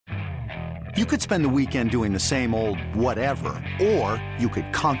You could spend the weekend doing the same old whatever, or you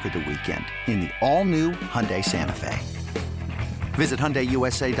could conquer the weekend in the all-new Hyundai Santa Fe. Visit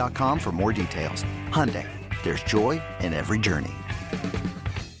HyundaiUSA.com for more details. Hyundai, there's joy in every journey.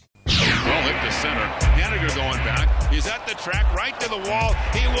 Well hit to center. Haniger going back. He's at the track, right to the wall.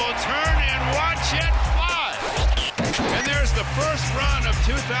 He will turn and watch it fly. And there's the first run of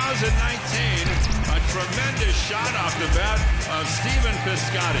 2019. A tremendous shot off the bat of Stephen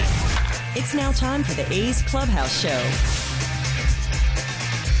Piscotty. It's now time for the A's Clubhouse Show.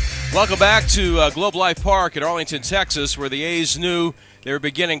 Welcome back to Globe Life Park in Arlington, Texas, where the A's knew they were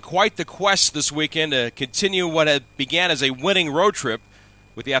beginning quite the quest this weekend to continue what had began as a winning road trip,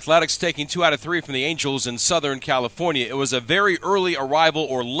 with the Athletics taking 2 out of 3 from the Angels in Southern California. It was a very early arrival,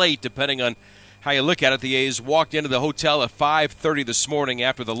 or late, depending on how you look at it. The A's walked into the hotel at 5:30 this morning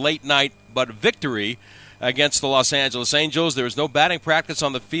after the late night but victory against the Los Angeles Angels. There was no batting practice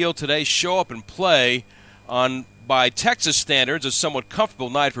on the field today. Show up and play on, by Texas standards, a somewhat comfortable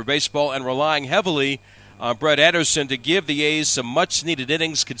night for baseball, and relying heavily on Brett Anderson to give the A's some much-needed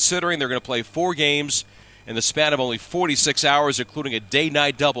innings, considering they're going to play 4 games in the span of only 46 hours, including a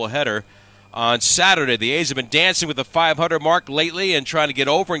day-night doubleheader on Saturday. The A's have been dancing with the 500 mark lately and trying to get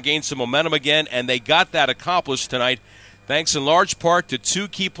over and gain some momentum again, and they got that accomplished tonight, thanks in large part to 2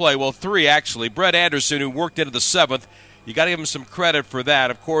 key play, well, 3 actually. Brett Anderson, who worked into the 7th. You got to give him some credit for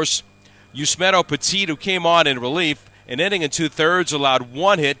that. Of course, Yusmeiro Petit, who came on in relief, an inning and 2/3, allowed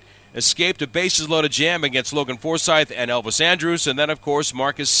 1 hit, escaped a bases-loaded jam against Logan Forsythe and Elvis Andrus, and then, of course,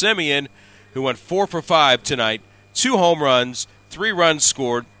 Marcus Semien, who went 4 for 5 tonight, 2 home runs, 3 runs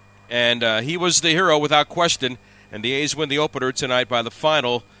scored, and he was the hero without question, and the A's win the opener tonight by the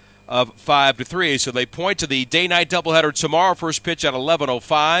final of 5-3. So they point to the day-night doubleheader tomorrow, first pitch at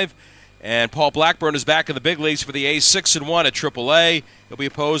 11:05. And Paul Blackburn is back in the big leagues for the A's, 6-1 at AAA. He'll be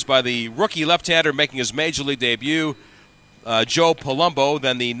opposed by the rookie left-hander making his major league debut, Joe Palumbo.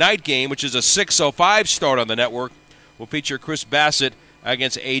 Then the night game, which is a 6:05 start on the network, will feature Chris Bassett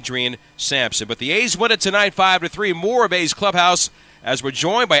against Adrian Sampson. But the A's win it tonight, 5-3. More of A's Clubhouse as we're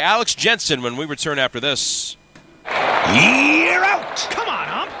joined by Alex Jensen when we return after this. You're out! Come on,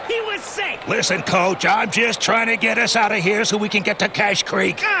 Ump. He was safe. Listen, Coach, I'm just trying to get us out of here so we can get to Cache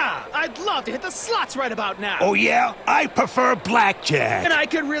Creek. I'd love to hit the slots right about now. Oh, yeah? I prefer blackjack. And I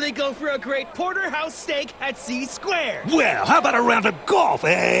could really go for a great porterhouse steak at C Square. Well, how about a round of golf,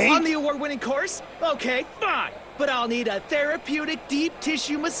 eh? On the award-winning course? Okay, fine. But I'll need a therapeutic deep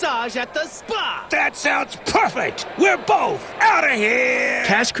tissue massage at the spa. That sounds perfect. We're both out of here.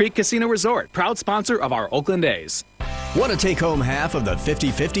 Cache Creek Casino Resort, proud sponsor of our Oakland A's. Want to take home half of the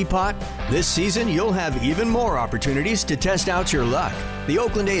 50-50 pot? This season, you'll have even more opportunities to test out your luck. The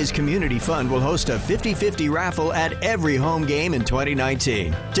Oakland A's Community Fund will host a 50-50 raffle at every home game in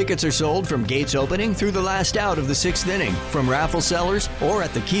 2019. Tickets are sold from gates opening through the last out of the 6th inning, from raffle sellers or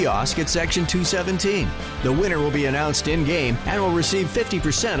at the kiosk at Section 217. The winner will be announced in-game and will receive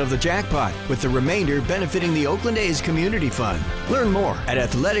 50% of the jackpot, with the remainder benefiting the Oakland A's Community Fund. Learn more at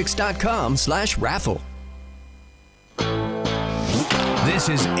athletics.com/raffle. This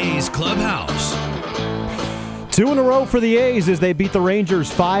is A's Clubhouse. 2 in a row for the A's as they beat the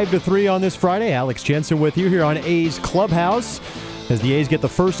Rangers 5-3 on this Friday. Alex Jensen with you here on A's Clubhouse as the A's get the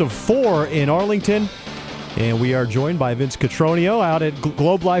first of 4 in Arlington. And we are joined by Vince Cotroneo out at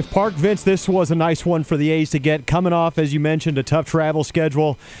Globe Life Park. Vince, this was a nice one for the A's to get, coming off, as you mentioned, a tough travel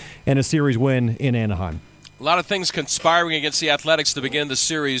schedule and a series win in Anaheim. A lot of things conspiring against the Athletics to begin the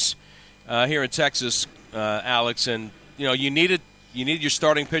series here in Texas, Alex. And, you know, you needed your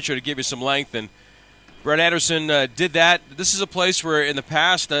starting pitcher to give you some length, and Brett Anderson did that. This is a place where in the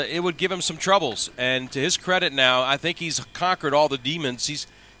past it would give him some troubles, and to his credit now, I think he's conquered all the demons. He's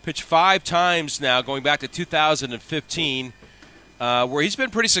pitched 5 times now, going back to 2015, where he's been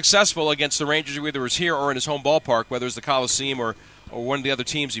pretty successful against the Rangers, whether it was here or in his home ballpark, whether it's the Coliseum or one of the other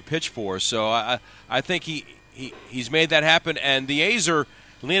teams he pitched for. So I think he's made that happen, and the A's are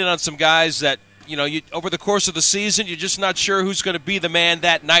leaning on some guys that, you know, over the course of the season, you're just not sure who's going to be the man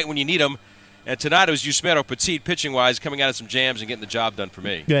that night when you need him. And tonight it was Yusmeiro Petit, pitching-wise, coming out of some jams and getting the job done for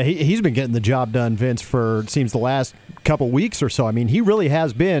me. Yeah, he's been getting the job done, Vince, for, it seems, the last couple weeks or so. I mean, he really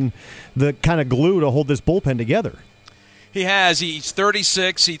has been the kind of glue to hold this bullpen together. He has. He's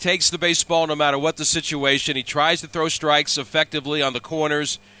 36. He takes the baseball no matter what the situation. He tries to throw strikes effectively on the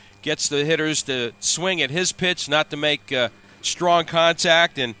corners, gets the hitters to swing at his pitch, not to make strong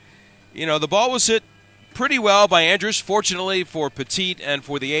contact. And, you know, the ball was hit pretty well by Andrus. Fortunately for Petit and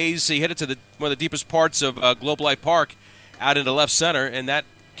for the A's, he hit it to one of the deepest parts of Globe Life Park out into left center, and that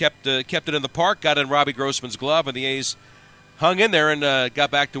kept it in the park, got in Robbie Grossman's glove, and the A's hung in there and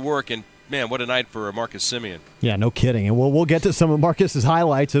got back to work. And man, what a night for Marcus Semien. Yeah, no kidding. And we'll get to some of Marcus's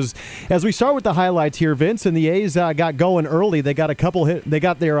highlights as we start with the highlights here, Vince. And the A's got going early. They got a couple hit. They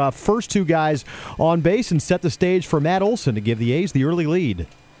got their first two guys on base and set the stage for Matt Olson to give the A's the early lead.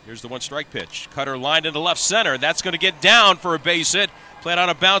 Here's the one-strike pitch. Cutter lined into left center. That's going to get down for a base hit. Played on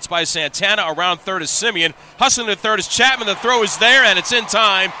a bounce by Santana. Around third is Semien. Hustling to third is Chapman. The throw is there, and it's in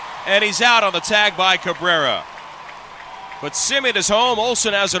time. And he's out on the tag by Cabrera. But Semien is home.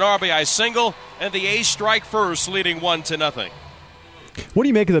 Olson has an RBI single, and the A's strike first, leading 1-0. What do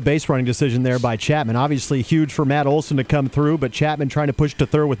you make of the base running decision there by Chapman? Obviously huge for Matt Olson to come through, but Chapman trying to push to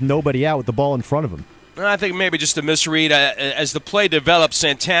third with nobody out with the ball in front of him. I think maybe just a misread. As the play developed,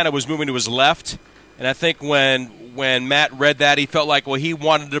 Santana was moving to his left, and I think when Matt read that, he felt like, well, he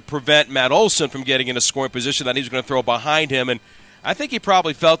wanted to prevent Matt Olson from getting in a scoring position that he was going to throw behind him, and I think he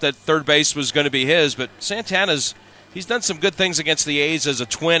probably felt that third base was going to be his, but he's done some good things against the A's as a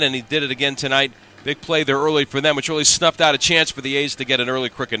Twin, and he did it again tonight. Big play there early for them, which really snuffed out a chance for the A's to get an early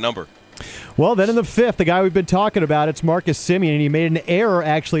cricket number. Well, then in the fifth, the guy we've been talking about, it's Marcus Semien, and he made an error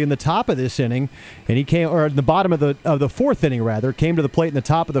actually in the top of this inning, and he came, or in the bottom of the fourth inning rather, came to the plate in the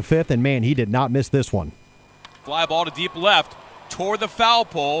top of the fifth, and man, he did not miss this one. Fly ball to deep left, toward the foul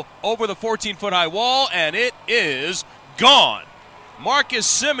pole, over the 14-foot high wall, and it is gone. Marcus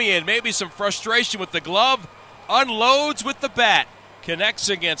Semien, maybe some frustration with the glove, unloads with the bat, connects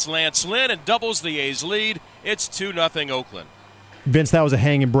against Lance Lynn, and doubles the A's lead. It's 2-0 Oakland. Vince, that was a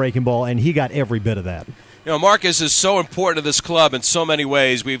hanging breaking ball, and he got every bit of that. You know, Marcus is so important to this club in so many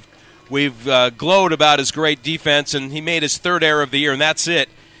ways. We've glowed about his great defense, and he made his third error of the year, and that's it.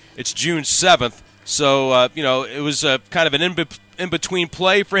 It's June 7th. So, it was kind of an in-between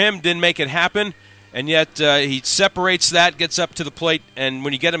play for him. Didn't make it happen, and yet he separates that, gets up to the plate, and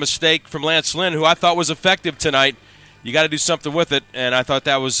when you get a mistake from Lance Lynn, who I thought was effective tonight, you got to do something with it, and I thought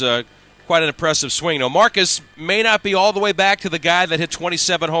that was quite an impressive swing. Now, Marcus may not be all the way back to the guy that hit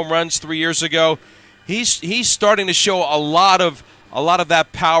 27 home runs 3 years ago. He's starting to show a lot of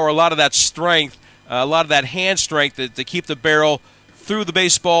that power, a lot of that strength, a lot of that hand strength to keep the barrel through the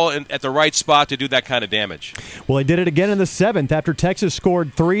baseball and at the right spot to do that kind of damage. Well, he did it again in the seventh after Texas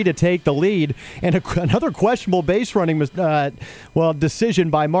scored 3 to take the lead, and another questionable base running decision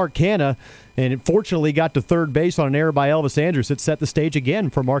by Mark Canha. And it fortunately got to third base on an error by Elvis Andrus. It set the stage again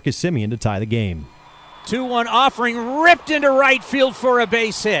for Marcus Semien to tie the game. 2-1 offering, ripped into right field for a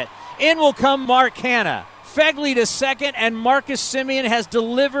base hit. In will come Mark Canha. Fegley to second, and Marcus Semien has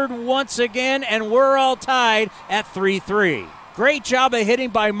delivered once again, and we're all tied at 3-3. Great job of hitting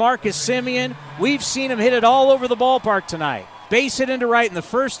by Marcus Semien. We've seen him hit it all over the ballpark tonight. Base hit into right in the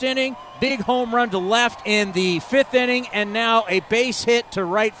first inning, big home run to left in the fifth inning, and now a base hit to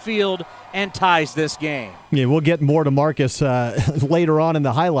right field and ties this game. Yeah, we'll get more to Marcus later on in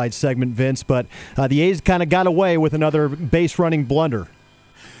the highlights segment, Vince, but the A's kind of got away with another base-running blunder.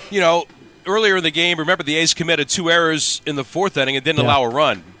 You know, earlier in the game, remember the A's committed 2 errors in the fourth inning and didn't allow a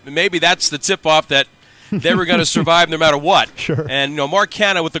run. Maybe that's the tip-off that they were going to survive no matter what. Sure. And, Mark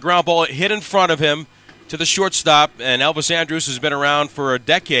Canha with the ground ball hit in front of him to the shortstop, and Elvis Andrus has been around for a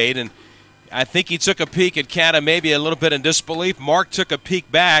decade, and I think he took a peek at Canha maybe a little bit in disbelief. Mark took a peek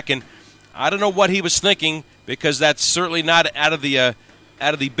back, and I don't know what he was thinking, because that's certainly not out of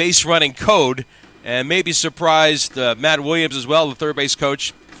the base running code, and maybe surprised Matt Williams as well, the third base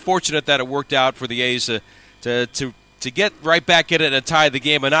coach. Fortunate that it worked out for the A's to get right back in it and tie the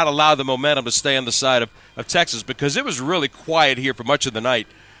game and not allow the momentum to stay on the side of Texas, because it was really quiet here for much of the night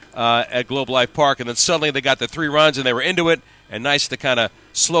at Globe Life Park, and then suddenly they got the 3 runs and they were into it, and nice to kind of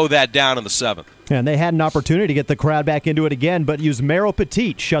slow that down in the seventh. And they had an opportunity to get the crowd back into it again, but Yusmeiro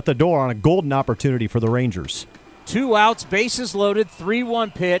Petit shut the door on a golden opportunity for the Rangers. 2 outs, bases loaded,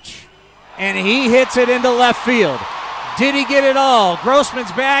 3-1 pitch, and he hits it into left field. Did he get it all?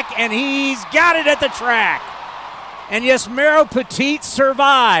 Grossman's back, and he's got it at the track. And Yusmeiro Petit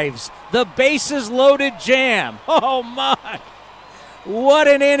survives the bases loaded jam. Oh, my. What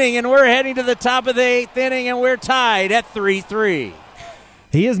an inning, and we're heading to the top of the 8th inning, and we're tied at 3-3.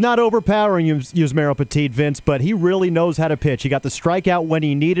 He is not overpowering Yusmeiro Petit, Vince, but he really knows how to pitch. He got the strikeout when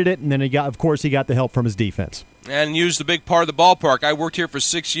he needed it, and then he got the help from his defense. And used a big part of the ballpark. I worked here for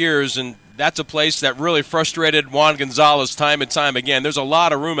 6 years, and that's a place that really frustrated Juan Gonzalez time and time again. There's a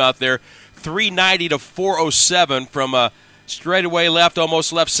lot of room out there. 390 to 407 from straightaway left,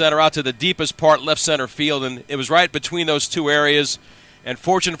 almost left center, out to the deepest part, left center field, and it was right between those 2 areas. And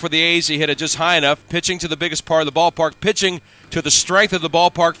fortunate for the A's, he hit it just high enough, pitching to the biggest part of the ballpark, pitching to the strength of the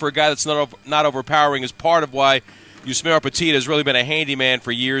ballpark for a guy that's not overpowering is part of why Yusmeiro Petit has really been a handyman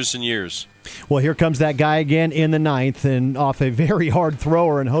for years and years. Well, here comes that guy again in the ninth, and off a very hard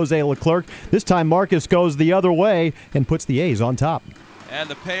thrower, and Jose Leclerc. This time Marcus goes the other way and puts the A's on top. And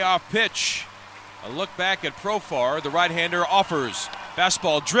the payoff pitch. A look back at Profar. The right-hander offers.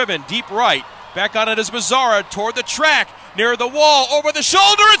 Fastball driven deep right. Back on it is Mazara toward the track. Near the wall, over the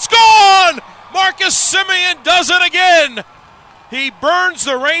shoulder, it's gone! Marcus Semien does it again! He burns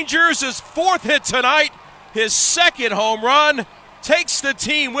the Rangers, his 4th hit tonight, his 2nd home run, takes the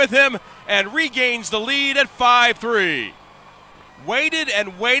team with him, and regains the lead at 5-3. Waited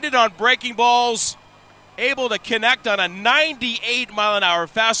and waited on breaking balls, able to connect on a 98-mile-an-hour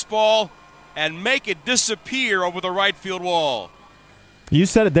fastball and make it disappear over the right field wall. You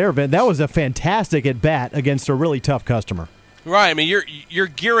said it there, Vin. That was a fantastic at-bat against a really tough customer. Right. I mean, you're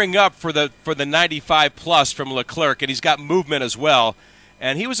gearing up for the 95-plus from Leclerc, and he's got movement as well.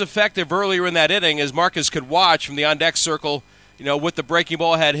 And he was effective earlier in that inning, as Marcus could watch from the on-deck circle. With the breaking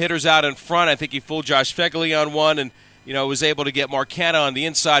ball, had hitters out in front. I think he fooled Josh Fegley on one, and was able to get Marcana on the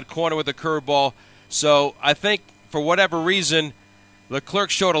inside corner with a curveball. So I think for whatever reason, Leclerc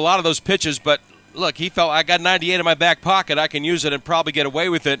showed a lot of those pitches, but look, he felt, I got 98 in my back pocket. I can use it and probably get away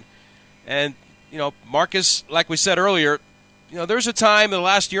with it. And, Marcus, like we said earlier, there's a time in the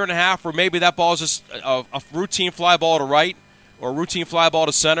last year and a half where maybe that ball is just a routine fly ball to right or a routine fly ball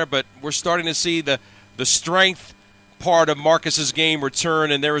to center, but we're starting to see the strength part of Marcus's game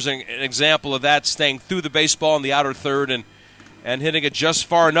return, and there was an example of that, staying through the baseball in the outer third and hitting it just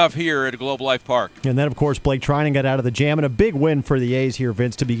far enough here at Globe Life Park. And then, of course, Blake Trinan got out of the jam, and a big win for the A's here,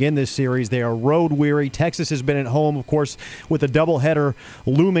 Vince, to begin this series. They are road-weary. Texas has been at home, of course, with a doubleheader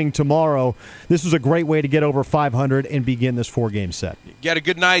looming tomorrow. This was a great way to get over 500 and begin this 4-game set. Get a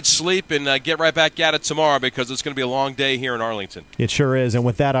good night's sleep and get right back at it tomorrow, because it's going to be a long day here in Arlington. It sure is. And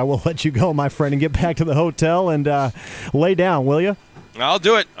with that, I will let you go, my friend, and get back to the hotel and lay down, will you? I'll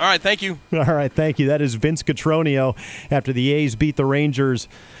do it. All right, thank you. All right, thank you. That is Vince Cotroneo after the A's beat the Rangers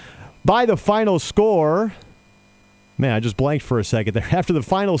by the final score. Man, I just blanked for a second there. After the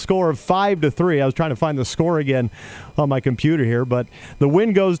final score of 5-3, I was trying to find the score again on my computer here, but the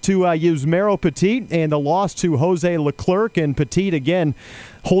win goes to Yusmeiro Petit, and the loss to Jose Leclerc. And Petit, again,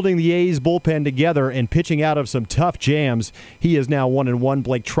 holding the A's bullpen together and pitching out of some tough jams. He is now 1-1.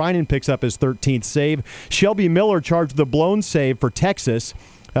 Blake Trinan picks up his 13th save. Shelby Miller charged the blown save for Texas.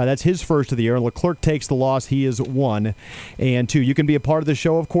 That's his first of the year. Leclerc takes the loss. He is 1-2. You can be a part of the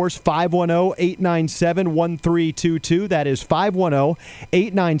show, of course. 510-897-1322. That is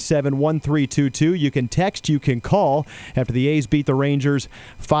 510-897-1322. You can text, you can call after the A's beat the Rangers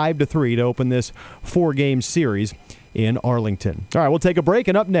 5-3 to open this 4-game series in Arlington. All right, we'll take a break,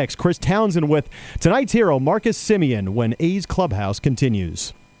 and up next, Chris Townsend with tonight's hero, Marcus Semien, when A's Clubhouse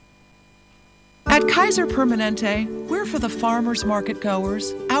continues. At Kaiser Permanente, we're for the farmers market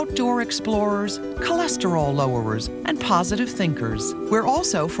goers, outdoor explorers, cholesterol lowerers, and positive thinkers. We're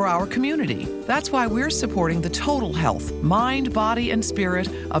also for our community. That's why we're supporting the total health, mind, body, and spirit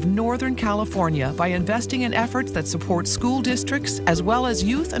of Northern California by investing in efforts that support school districts as well as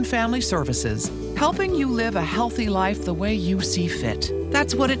youth and family services, helping you live a healthy life the way you see fit.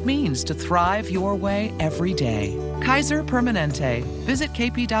 That's what it means to thrive your way every day. Kaiser Permanente. Visit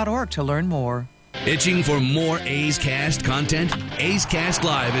kp.org to learn more. Itching for more A's Cast content? A's Cast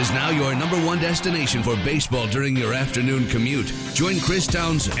Live is now your #1 destination for baseball during your afternoon commute. Join Chris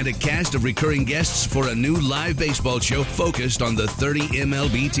Townsend and a cast of recurring guests for a new live baseball show focused on the 30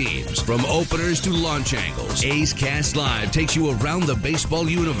 MLB teams. From openers to launch angles, A's Cast Live takes you around the baseball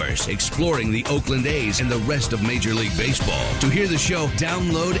universe, exploring the Oakland A's and the rest of Major League Baseball. To hear the show,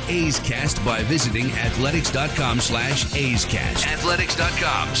 download A's Cast by visiting athletics.com/A'sCast.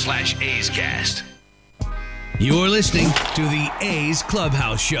 Athletics.com/A'sCast. You're listening to the A's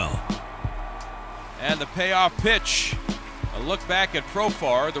Clubhouse Show. And the payoff pitch. A look back at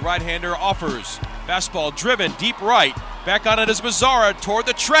Profar. The right-hander offers. Fastball driven deep right. Back on it is Mazara toward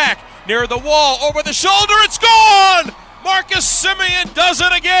the track. Near the wall, over the shoulder, it's gone! Marcus Semien does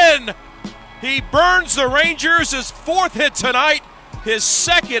it again! He burns the Rangers, his 4th hit tonight, his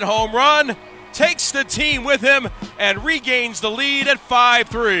 2nd home run, takes the team with him, and regains the lead at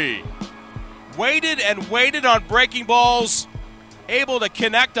 5-3. Waited and waited on breaking balls, able to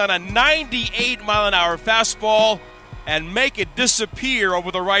connect on a 98-mile-an-hour fastball and make it disappear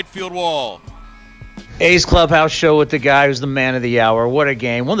over the right field wall. A's Clubhouse Show with the guy who's the man of the hour. What a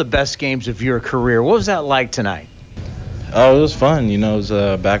game. One of the best games of your career. What was that like tonight? Oh, it was fun. It was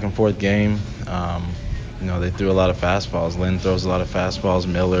a back-and-forth game. They threw a lot of fastballs. Lynn throws a lot of fastballs.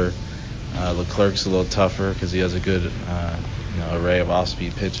 Miller, Leclerc's a little tougher because he has a good array of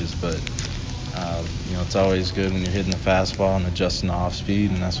off-speed pitches, but it's always good when you're hitting the fastball and adjusting the off-speed,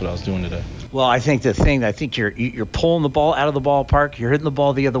 and that's what I was doing today. Well, I think you're pulling the ball out of the ballpark. You're hitting the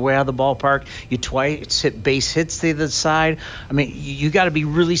ball the other way out of the ballpark. You twice hit base hits to the other side. I mean, you got to be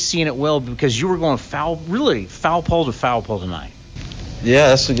really seeing it well because you were going foul pole to foul pole tonight. Yeah,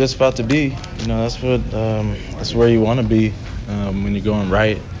 that's a good spot to be. You know, that's where you want to be when you're going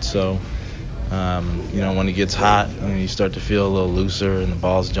right. So, you know, when it gets hot, you start to feel a little looser and the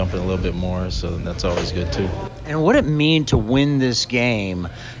ball's jumping a little bit more. So that's always good too. And what it mean to win this game?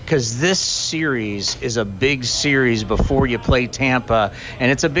 Because this series is a big series before you play Tampa,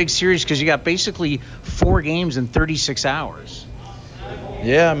 and it's a big series because you got basically 4 games in 36 hours.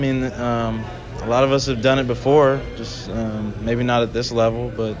 Yeah, I mean, a lot of us have done it before, just maybe not at this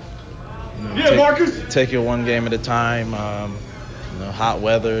level, but take it one game at a time. Hot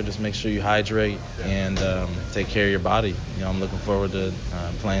weather, just make sure you hydrate and take care of your body. You know, I'm looking forward to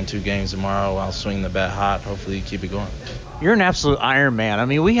playing 2 games tomorrow. I'll swing the bat hot. Hopefully you keep it going. You're an absolute Iron Man. I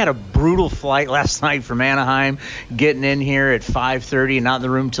mean, we had a brutal flight last night from Anaheim, getting in here at 5:30 and not in the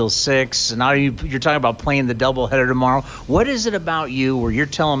room till 6. And now you're talking about playing the doubleheader tomorrow. What is it about you where you're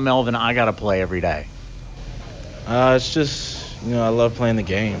telling Melvin, I got to play every day? It's just, you know, I love playing the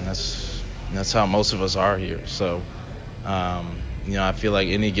game. That's how most of us are here. So, you know, I feel like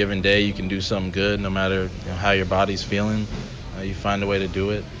any given day you can do something good, no matter how your body's feeling. You find a way to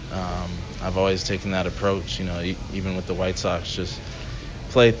do it. I've always taken that approach, you know, even with the White Sox, just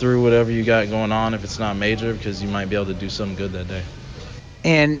play through whatever you got going on if it's not major, because you might be able to do something good that day.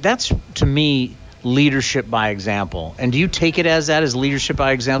 And that's, to me, leadership by example. And do you take it as that, as leadership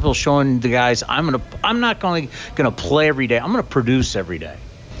by example, showing the guys, I'm not only going to play every day, I'm going to produce every day?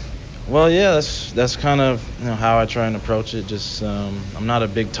 Well, yeah, that's kind of how I try and approach it. Just I'm not a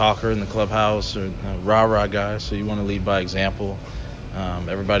big talker in the clubhouse or rah-rah guy, so you want to lead by example.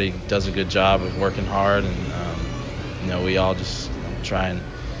 Everybody does a good job of working hard, and we all just try and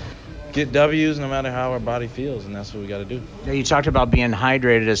get W's no matter how our body feels, and that's what we got to do. Now, you talked about being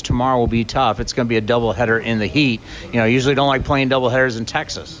hydrated, as tomorrow will be tough. It's going to be a doubleheader in the heat. You know, usually don't like playing doubleheaders in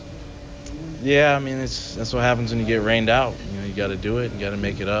Texas. Yeah, I mean, that's what happens when you get rained out. You know, you got to do it. You got to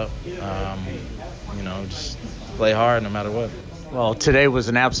make it up. Just play hard no matter what. Well, today was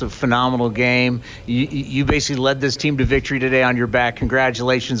an absolute phenomenal game. You basically led this team to victory today on your back.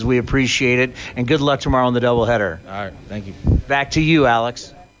 Congratulations. We appreciate it. And good luck tomorrow on the doubleheader. All right. Thank you. Back to you,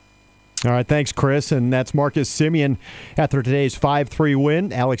 Alex. All right, thanks, Chris. And that's Marcus Semien after today's 5-3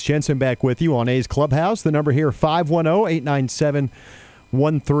 win. Alex Jensen back with you on A's Clubhouse. The number here,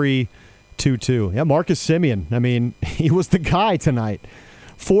 510-897-1322. Yeah, Marcus Semien, I mean, he was the guy tonight.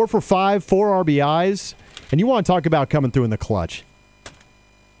 4 for 5, 4 RBIs. And you want to talk about coming through in the clutch.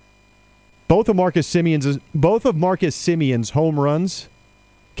 Both of Marcus Semien's home runs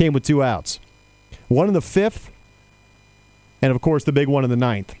came with 2 outs. One in the 5th, and, of course, the big one in the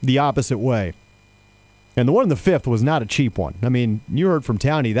 9th, the opposite way. And the one in the 5th was not a cheap one. I mean, you heard from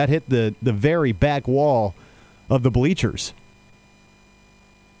Townie, that hit the very back wall of the bleachers.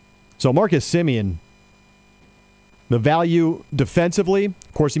 So Marcus Semien, the value defensively,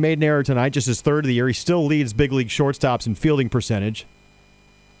 of course, he made an error tonight, just his 3rd of the year. He still leads big league shortstops in fielding percentage.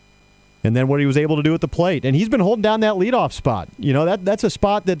 And then what he was able to do at the plate. And he's been holding down that leadoff spot. You know, that's a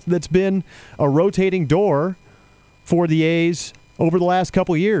spot that's been a rotating door for the A's over the last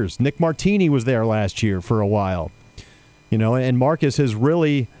couple of years. Nick Martini was there last year for a while. You know, and Marcus has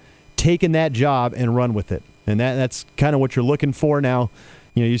really taken that job and run with it. And that's kind of what you're looking for now.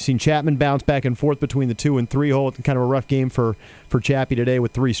 You know, you've seen Chapman bounce back and forth between the 2 and 3 hole. Kind of a rough game for Chappie today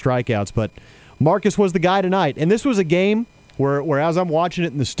with 3 strikeouts. But Marcus was the guy tonight. And this was a game where as I'm watching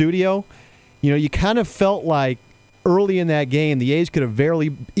it in the studio, you know, you kind of felt like early in that game the A's could have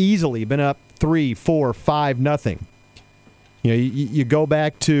very easily been up 3, 4, 5-0. You know, you go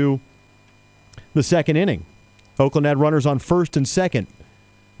back to the 2nd inning. Oakland had runners on 1st and 2nd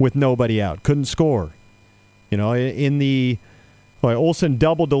with nobody out. Couldn't score. You know, in the Olsen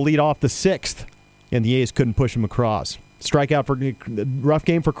doubled to lead off the 6th, and the A's couldn't push him across. Rough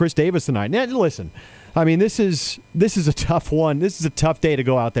game for Chris Davis tonight. Now, listen, I mean, this is a tough one. This is a tough day to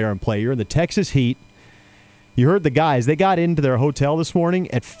go out there and play. You're in the Texas heat. You heard the guys. They got into their hotel this morning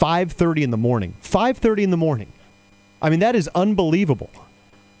at 5:30 in the morning. 5:30 in the morning. I mean, that is unbelievable.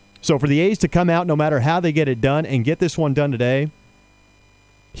 So for the A's to come out, no matter how they get it done, and get this one done today,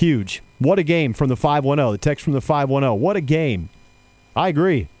 huge. What a game from the 510. The text from the 510. What a game. I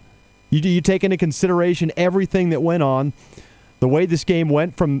agree. You take into consideration everything that went on, the way this game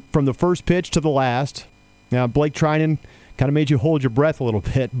went from the first pitch to the last. Now, Blake Treinen kind of made you hold your breath a little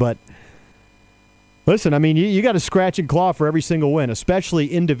bit, but listen, I mean, you got to scratch and claw for every single win, especially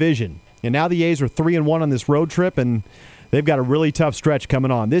in division. And now the A's are 3-1 on this road trip, and They've got a really tough stretch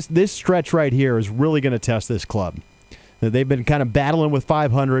coming on. This stretch right here is really going to test this club. They've been kind of battling with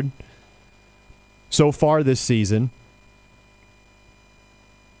 500 so far this season.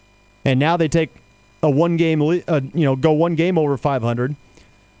 And now they take a go one game over 500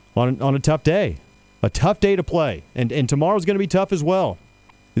 on a tough day. A tough day to play. And tomorrow's going to be tough as well.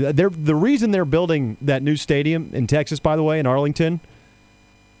 The reason they're building that new stadium in Texas, by the way, in Arlington,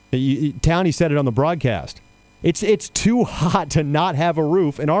 Townie said it on the broadcast. It's too hot to not have a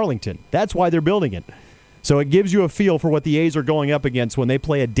roof in Arlington. That's why they're building it. So it gives you a feel for what the A's are going up against when they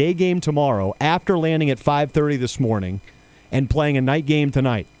play a day game tomorrow after landing at 5:30 this morning and playing a night game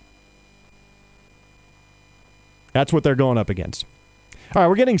tonight. That's what they're going up against. All right,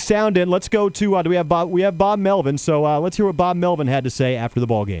 we're getting sound in. Let's go to we have Bob Melvin. So let's hear what Bob Melvin had to say after the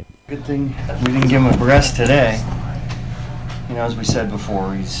ball game. Good thing we didn't give him a rest today. As we said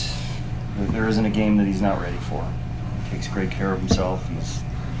before, there isn't a game that he's not ready for. He takes great care of himself. He's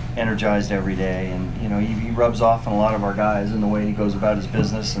energized every day, and he rubs off on a lot of our guys in the way he goes about his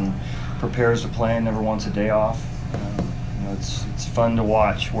business and prepares to play and never wants a day off. It's fun to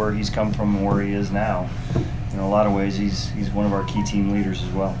watch where he's come from and where he is now. In a lot of ways, he's one of our key team leaders as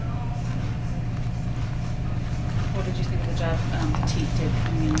well. What did you think of the job Petit did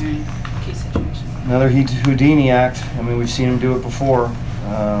coming in there in key situations? Another Houdini act. We've seen him do it before.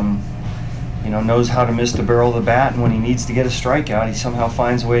 Knows how to miss the barrel of the bat, and when he needs to get a strikeout, he somehow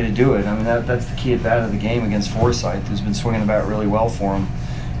finds a way to do it. That's the key at bat of the game against Forsythe, who's been swinging the bat really well for him,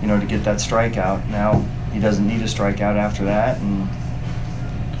 to get that strikeout. Now he doesn't need a strikeout after that, and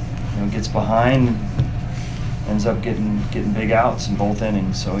gets behind, ends up getting big outs in both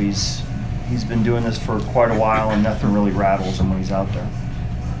innings. So he's been doing this for quite a while, and nothing really rattles him when he's out there.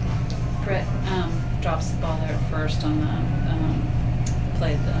 Brett drops the ball there at first on the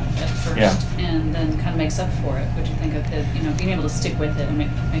play at first, and then kind of makes up for it. What do you think of his, being able to stick with it and make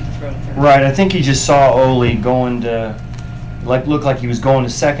the throw to third? Right, I think he just saw Ole going to, look like he was going to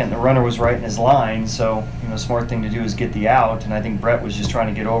second. The runner was right in his line, so smart thing to do is get the out. And I think Brett was just trying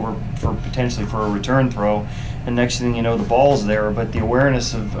to get over potentially for a return throw. And next thing you know, the ball's there. But the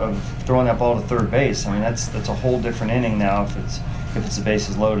awareness of throwing that ball to third base, that's a whole different inning now if it's the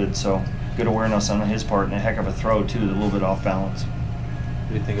bases loaded. So good awareness on his part and a heck of a throw too, a little bit off balance.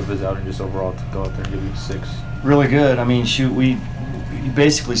 What do you think of his outing just overall to go out there and give you 6? Really good. We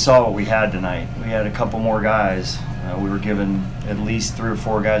basically saw what we had tonight. We had a couple more guys. We were given at least 3 or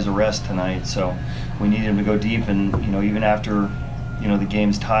 4 guys a rest tonight, so we needed him to go deep. And even after the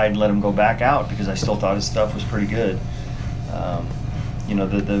game's tied, let him go back out because I still thought his stuff was pretty good.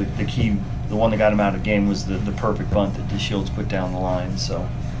 The key, the one that got him out of the game was the perfect bunt that DeShields put down the line. So.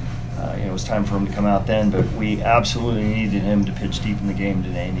 It was time for him to come out then, but we absolutely needed him to pitch deep in the game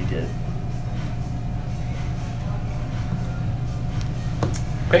today, and he did.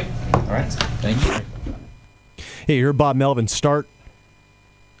 Okay. All right. Thank you. Hey, you heard Bob Melvin start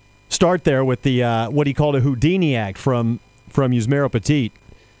there with the what he called a Houdini act from Yusmeiro Petit.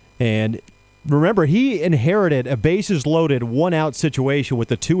 And remember, he inherited a bases-loaded, one-out situation with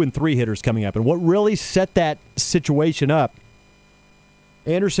the 2 and 3 hitters coming up. And what really set that situation up,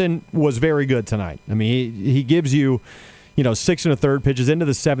 Anderson was very good tonight. He gives you, 6 1/3 pitches into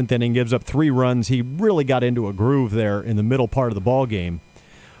the 7th inning, gives up 3 runs. He really got into a groove there in the middle part of the ball game.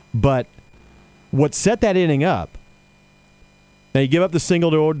 But what set that inning up, now you give up the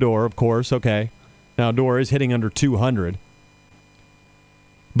single to Odor, of course, okay. Now Odor is hitting under 200.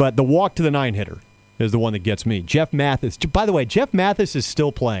 But the walk to the 9-hitter is the one that gets me. Jeff Mathis. By the way, Jeff Mathis is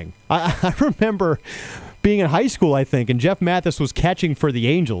still playing. I remember being in high school, I think, and Jeff Mathis was catching for the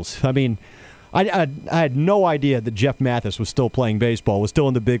Angels. I had no idea that Jeff Mathis was still playing baseball, was still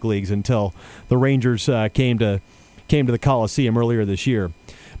in the big leagues until the Rangers came to the Coliseum earlier this year.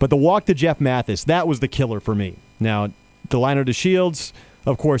 But the walk to Jeff Mathis, that was the killer for me. Now, Delino DeShields,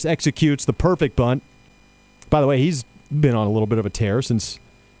 of course, executes the perfect bunt. By the way, he's been on a little bit of a tear since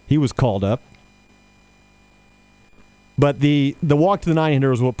he was called up. But the walk to the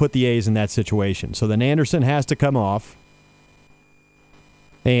 9-hitter is what put the A's in that situation. So then Anderson has to come off.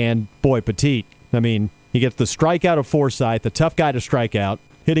 And, boy, Petit, he gets the strikeout of Forsythe, the tough guy to strike out,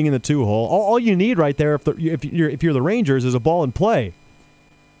 hitting in the 2-hole. All you need right there, if you're the Rangers, is a ball in play.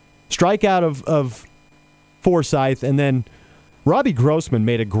 Strikeout of Forsythe, and then Robbie Grossman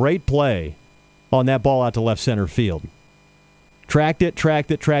made a great play on that ball out to left center field. Tracked it,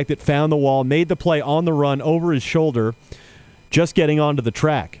 found the wall, made the play on the run over his shoulder, just getting onto the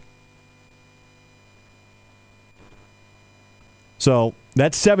track. So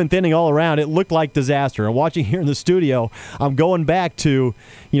that 7th inning all around, it looked like disaster. And watching here in the studio, I'm going back to,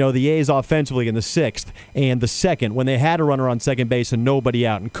 the A's offensively in the 6th and the 2nd when they had a runner on second base and nobody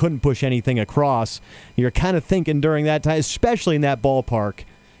out and couldn't push anything across. You're kind of thinking during that time, especially in that ballpark,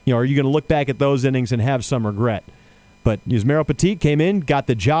 are you going to look back at those innings and have some regret? But Yusmeiro Petit came in, got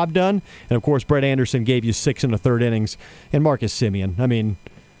the job done, and of course Brett Anderson gave you 6 1/3 innings, and Marcus Semien. I mean,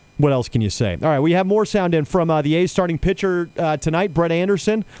 what else can you say? All right, we have more sound in from the A's starting pitcher tonight, Brett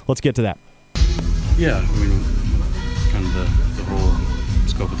Anderson. Let's get to that. Yeah, I mean, kind of the whole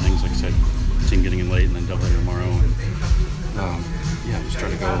scope of things, like I said, team getting in late and then doubleheader tomorrow. And, just try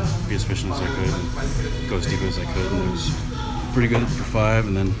to go be as efficient as I could and go as deep as I could. And it was pretty good for 5,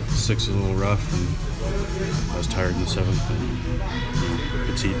 and then 6 was a little rough, and I was tired in the 7th, and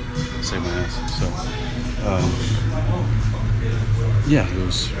Petit saved my ass. So,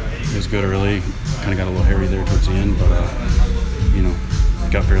 it was good early. Kind of got a little hairy there towards the end, but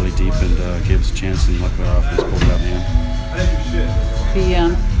got fairly deep and gave us a chance, and luckily our offense pulled it out in the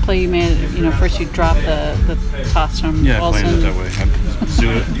end. The play you made, first you dropped the toss from Wilson. Playing it that way. I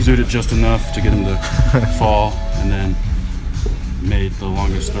zooted it just enough to get him to fall, and then made the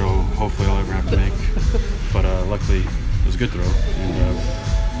longest throw hopefully I'll ever have to make. But luckily it was a good throw, and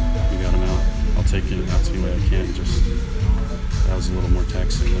we got him out. I'll take it out any way I can. Just that was a little more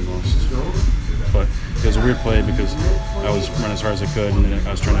taxing than most. But it was a weird play because I was running as hard as I could, and then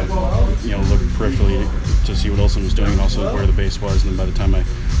I was trying to, look peripherally to see what Olsen was doing, and also where the base was. And then by the time I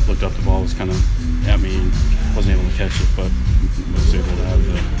looked up, the ball was kind of at me, and wasn't able to catch it, but was able to have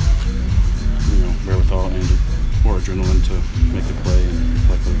the, wherewithal and more adrenaline to make the play, and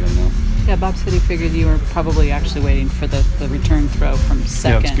luckily got it out. Yeah, Bob said he figured you were probably actually waiting for the return throw from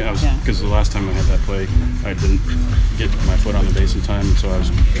second. Because the last time I had that play, I didn't get my foot on the base in time, so I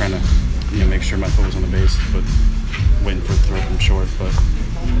was trying to make sure my foot was on the base, but waiting for the throw from short, but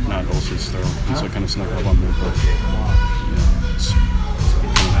not Olsen's throw. And so it kind of snuck up on me, but it's kind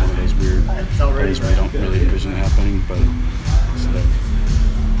of one of those weird plays where you don't really envision it happening, but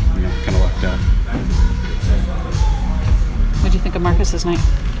kind of lucked out. What did you think of Marcus's night?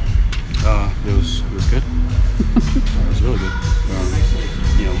 It was good. It was really good.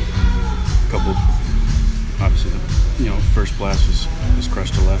 A couple, obviously the first blast was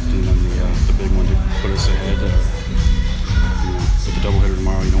crushed to left, and then the big one to put us ahead. With the doubleheader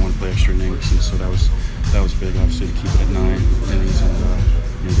tomorrow, you don't want to play extra innings, and so that was big, obviously, to keep it at 9 innings and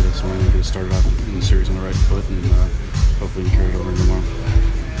get us winning and get us started off in the series on the right foot, and hopefully we carry it over tomorrow.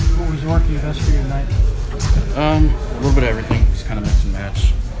 What was working best for you tonight? A little bit of everything, just kind of mix and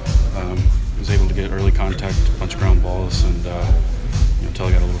match. Was able to get early contact, a bunch of ground balls, and until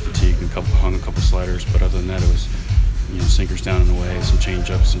I got a little fatigued and hung a couple sliders. But other than that, it was sinkers down and away, some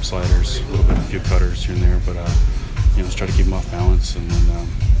change ups, some sliders, a few cutters here and there. But just try to keep them off balance, and then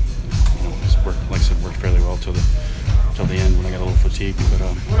it's worked, like I said, worked fairly well till the end when I got a little fatigued.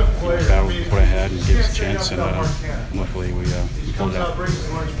 But battled with what I had and gave us a chance, and luckily we pulled it out.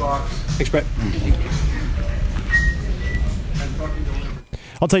 Thanks, Brett.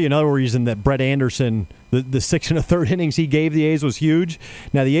 I'll tell you another reason that Brett Anderson, the 6 1/3 innings he gave the A's was huge.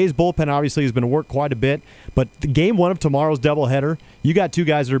 Now, the A's bullpen obviously has been worked quite a bit, but the game 1 of tomorrow's doubleheader, you got 2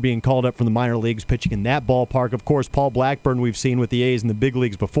 guys that are being called up from the minor leagues pitching in that ballpark. Of course, Paul Blackburn we've seen with the A's in the big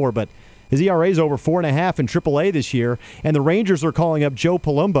leagues before, but his ERA is over 4.5 in AAA this year, and the Rangers are calling up Joe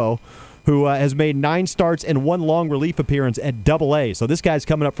Palumbo, who has made 9 starts and 1 long relief appearance at AA. So this guy's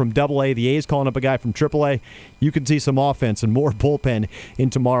coming up from AA. The A's calling up a guy from AAA. You can see some offense and more bullpen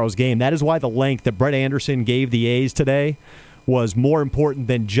in tomorrow's game. That is why the length that Brett Anderson gave the A's today was more important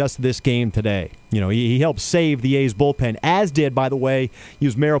than just this game today. He helped save the A's bullpen, as did, by the way,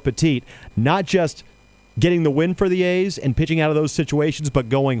 Yusmeiro Petit. Not just getting the win for the A's and pitching out of those situations, but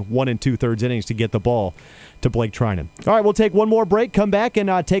going 1 2/3 innings to get the ball to Blake Trinan. All right, we'll take one more break, come back, and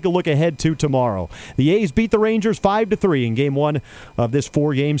take a look ahead to tomorrow. The A's beat the Rangers 5-3 in Game 1 of this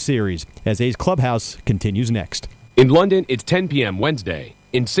 4-game series, as A's Clubhouse continues next. In London, it's 10 p.m. Wednesday.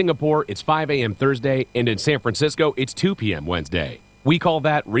 In Singapore, it's 5 a.m. Thursday. And in San Francisco, it's 2 p.m. Wednesday. We call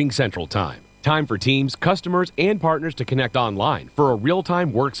that Ring Central Time. Time for teams, customers, and partners to connect online for a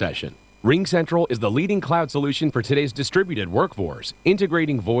real-time work session. Ring Central is the leading cloud solution for today's distributed workforce,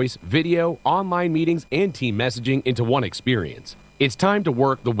 integrating voice, video, online meetings, and team messaging into one experience. It's time to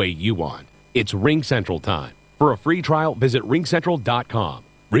work the way you want. It's Ring Central time. For a free trial, visit ringcentral.com.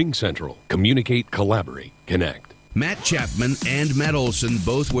 Ring Central. Communicate, collaborate, connect. Matt Chapman and Matt Olson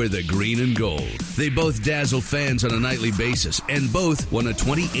both wear the green and gold. They both dazzle fans on a nightly basis, and both won a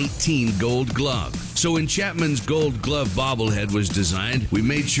 2018 Gold Glove. So when Chapman's Gold Glove bobblehead was designed, we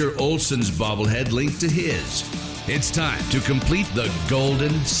made sure Olson's bobblehead linked to his. It's time to complete the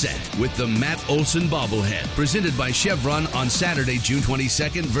golden set with the Matt Olson bobblehead, presented by Chevron on Saturday, June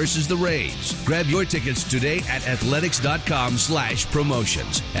 22nd versus the Rays. Grab your tickets today at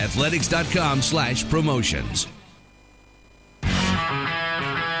athletics.com/promotions. Athletics.com/promotions.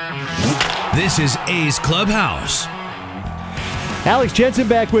 This is A's Clubhouse. Alex Jensen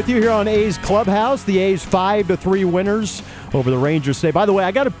back with you here on A's Clubhouse. The A's 5-3 winners over the Rangers today. By the way,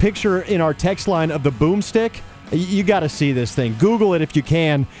 I got a picture in our text line of the boomstick. You got to see this thing. Google it if you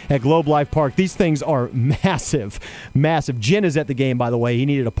can at Globe Life Park. These things are massive, massive. Jin is at the game, by the way. He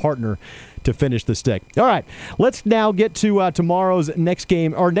needed a partner to finish the stick. All right, let's now get to tomorrow's next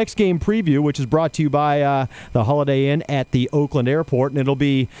game, our next game preview, which is brought to you by the Holiday Inn at the Oakland Airport, and it'll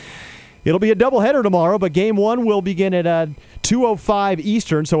be a doubleheader tomorrow, but game one will begin at 2:05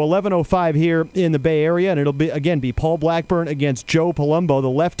 Eastern, so 11:05 here in the Bay Area, and it'll be Paul Blackburn against Joe Palumbo, the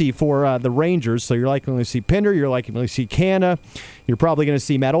lefty for the Rangers. So you're likely to see Pinder, you're likely to see Canha. You're probably going to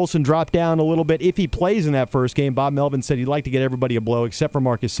see Matt Olson drop down a little bit if he plays in that first game. Bob Melvin said he'd like to get everybody a blow except for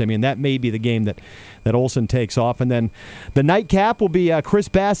Marcus Semien. That may be the game that Olson takes off. And then the nightcap will be Chris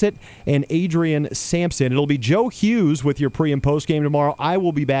Bassett and Adrian Sampson. It'll be Joe Hughes with your pre- and post game tomorrow. I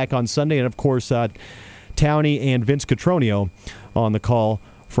will be back on Sunday, and of course Towney and Vince Cotroneo on the call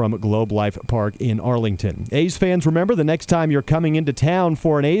from Globe Life Park in Arlington. A's fans, remember, the next time you're coming into town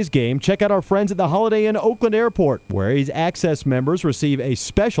for an A's game, check out our friends at the Holiday Inn Oakland Airport, where A's Access members receive a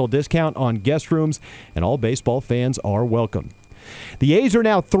special discount on guest rooms, and all baseball fans are welcome. The A's are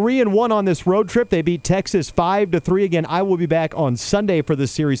now 3-1 on this road trip. They beat Texas 5-3. Again, I will be back on Sunday for the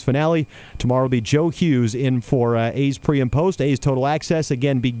series finale. Tomorrow will be Joe Hughes in for A's pre and post. A's Total Access,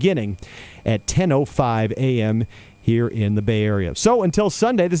 again, beginning at 10:05 a.m. here in the Bay Area. So until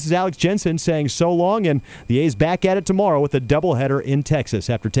Sunday, this is Alex Jensen saying so long, and the A's back at it tomorrow with a doubleheader in Texas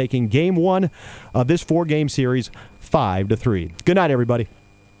after taking Game 1 of this 4-game series 5-3. Good night, everybody.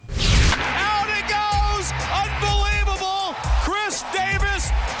 Out it goes! Unbelievable! Chris Davis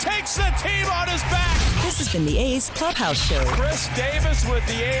takes the team on his back. This has been the A's Clubhouse Show. Chris Davis with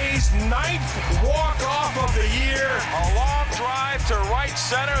the A's 9th walk-off of the year. A long drive to right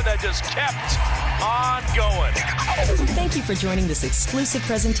center that just kept on going. Thank you for joining this exclusive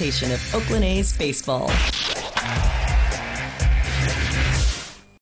presentation of Oakland A's Baseball.